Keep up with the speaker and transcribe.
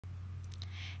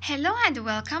Hello and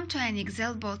welcome to an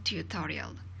Excel board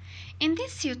tutorial. In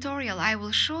this tutorial I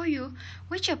will show you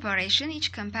which operation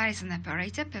each comparison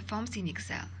operator performs in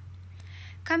Excel.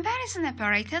 Comparison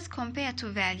operators compare two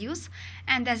values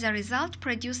and as a result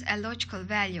produce a logical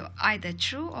value either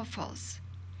true or false.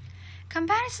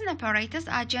 Comparison operators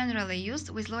are generally used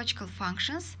with logical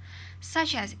functions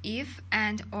such as if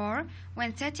and or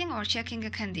when setting or checking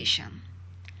a condition.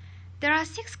 There are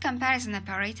 6 comparison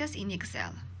operators in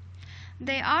Excel.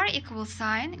 They are equal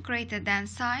sign, greater than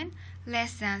sign,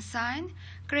 less than sign,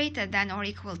 greater than or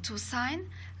equal to sign,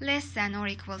 less than or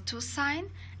equal to sign,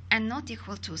 and not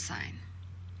equal to sign.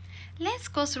 Let's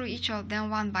go through each of them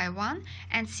one by one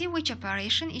and see which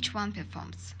operation each one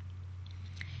performs.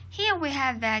 Here we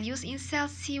have values in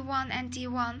cells C1 and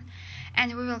D1,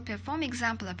 and we will perform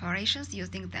example operations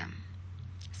using them.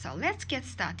 So let's get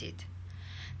started.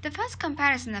 The first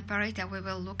comparison operator we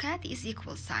will look at is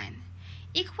equal sign.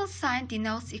 Equal sign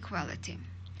denotes equality.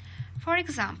 For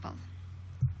example,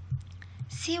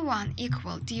 C1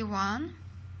 equal D1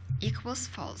 equals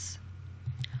false.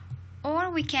 Or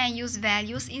we can use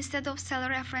values instead of cell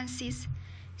references.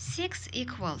 6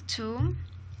 equal 2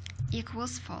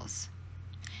 equals false,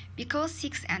 because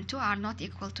 6 and 2 are not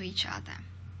equal to each other.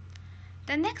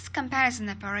 The next comparison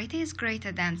operator is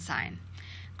greater than sign.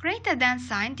 Greater than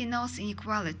sign denotes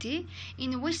inequality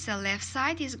in which the left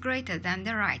side is greater than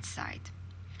the right side.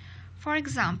 For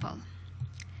example,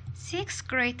 6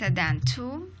 greater than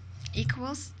 2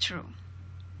 equals true.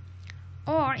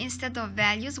 Or instead of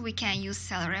values we can use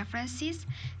cell references.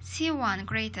 C1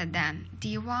 greater than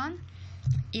D1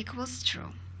 equals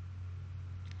true.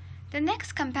 The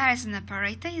next comparison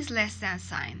operator is less than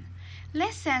sign.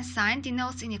 Less than sign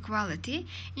denotes inequality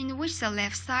in which the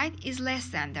left side is less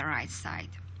than the right side.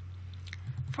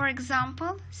 For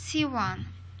example, C1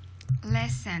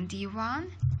 less than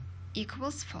D1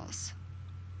 equals false.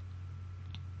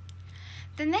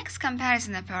 The next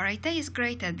comparison operator is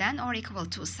greater than or equal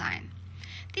to sign.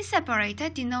 This operator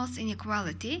denotes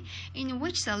inequality in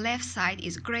which the left side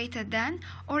is greater than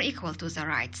or equal to the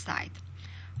right side.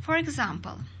 For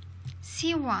example,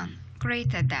 C1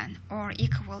 greater than or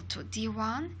equal to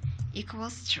D1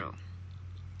 equals true.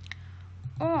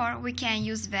 Or we can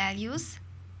use values.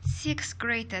 6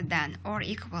 greater than or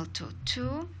equal to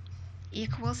 2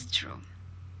 equals true.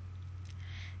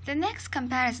 The next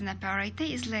comparison operator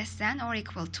is less than or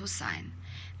equal to sign.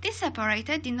 This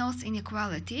operator denotes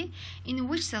inequality in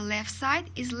which the left side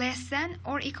is less than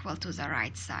or equal to the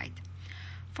right side.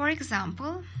 For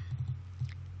example,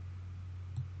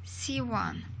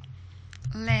 C1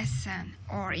 less than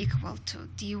or equal to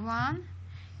D1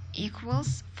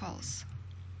 equals false.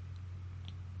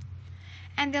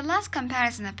 And the last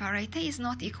comparison operator is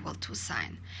not equal to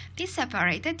sign. This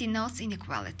operator denotes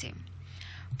inequality.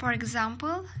 For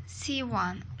example,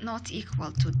 C1 not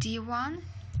equal to D1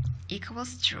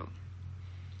 equals true.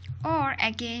 Or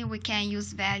again we can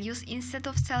use values instead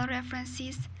of cell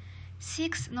references.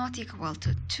 6 not equal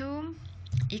to 2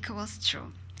 equals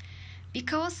true,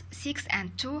 because 6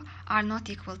 and 2 are not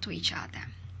equal to each other.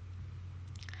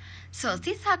 So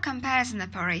these are comparison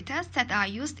operators that are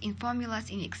used in formulas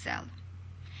in Excel.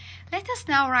 Let us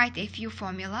now write a few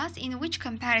formulas in which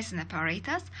comparison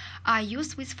operators are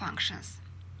used with functions.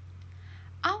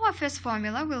 Our first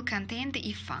formula will contain the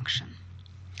if function.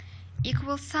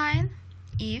 Equal sign,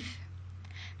 if.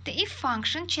 The if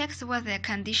function checks whether a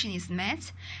condition is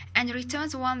met and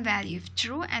returns one value if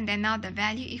true and another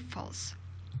value if false.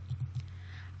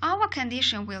 Our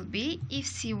condition will be if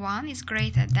C1 is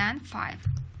greater than 5.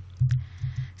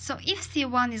 So if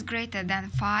C1 is greater than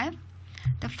 5,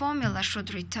 the formula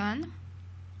should return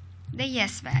the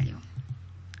yes value.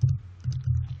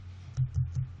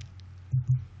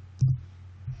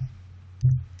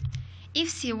 If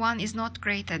C1 is not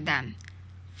greater than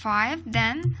 5,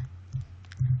 then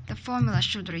the formula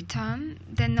should return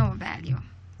the no value.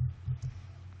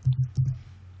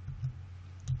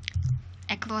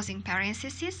 A closing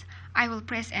parenthesis, I will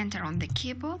press enter on the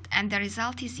keyboard and the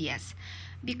result is yes,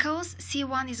 because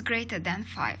C1 is greater than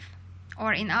 5.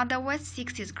 Or in other words,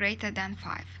 6 is greater than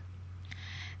 5.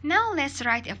 Now let's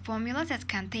write a formula that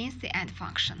contains the AND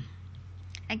function.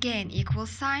 Again, equal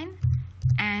sign,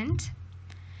 AND.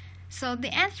 So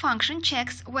the AND function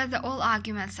checks whether all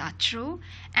arguments are true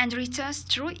and returns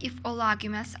true if all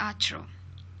arguments are true.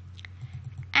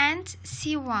 And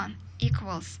C1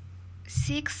 equals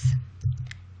 6,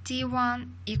 D1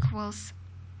 equals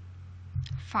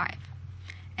 5.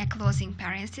 A closing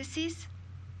parenthesis.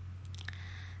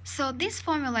 So this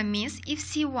formula means if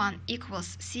C1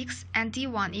 equals 6 and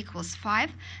D1 equals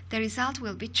 5, the result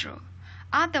will be true.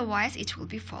 Otherwise, it will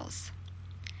be false.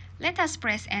 Let us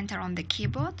press enter on the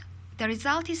keyboard. The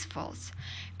result is false,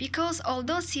 because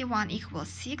although C1 equals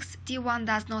 6, D1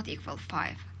 does not equal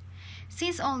 5.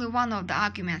 Since only one of the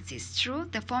arguments is true,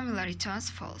 the formula returns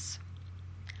false.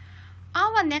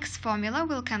 Our next formula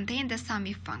will contain the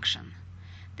SUMIF function.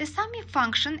 The SUMIF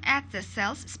function adds the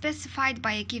cells specified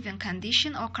by a given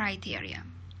condition or criteria.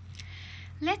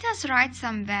 Let us write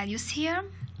some values here.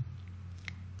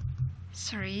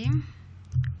 3,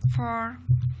 4,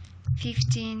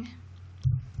 15,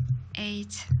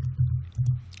 8,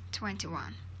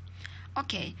 21.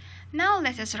 Okay, now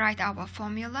let us write our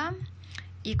formula.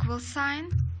 Equal sign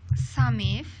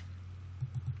SUMIF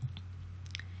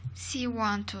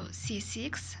C1 to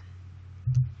C6,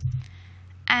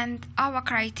 and our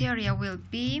criteria will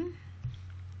be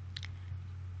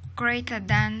greater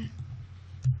than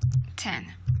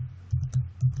 10.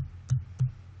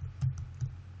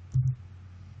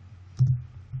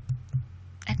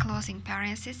 A closing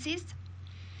parenthesis.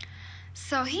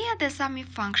 So here the SUMIF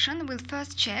function will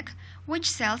first check which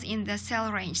cells in the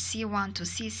cell range C1 to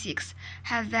C6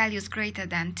 have values greater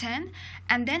than 10,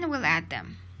 and then we'll add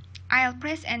them. I'll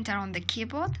press enter on the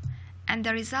keyboard, and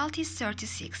the result is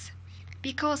 36,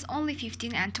 because only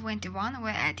 15 and 21 were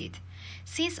added,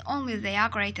 since only they are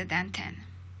greater than 10.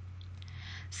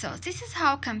 So this is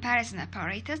how comparison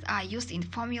operators are used in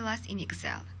formulas in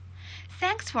Excel.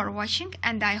 Thanks for watching,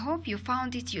 and I hope you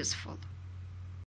found it useful.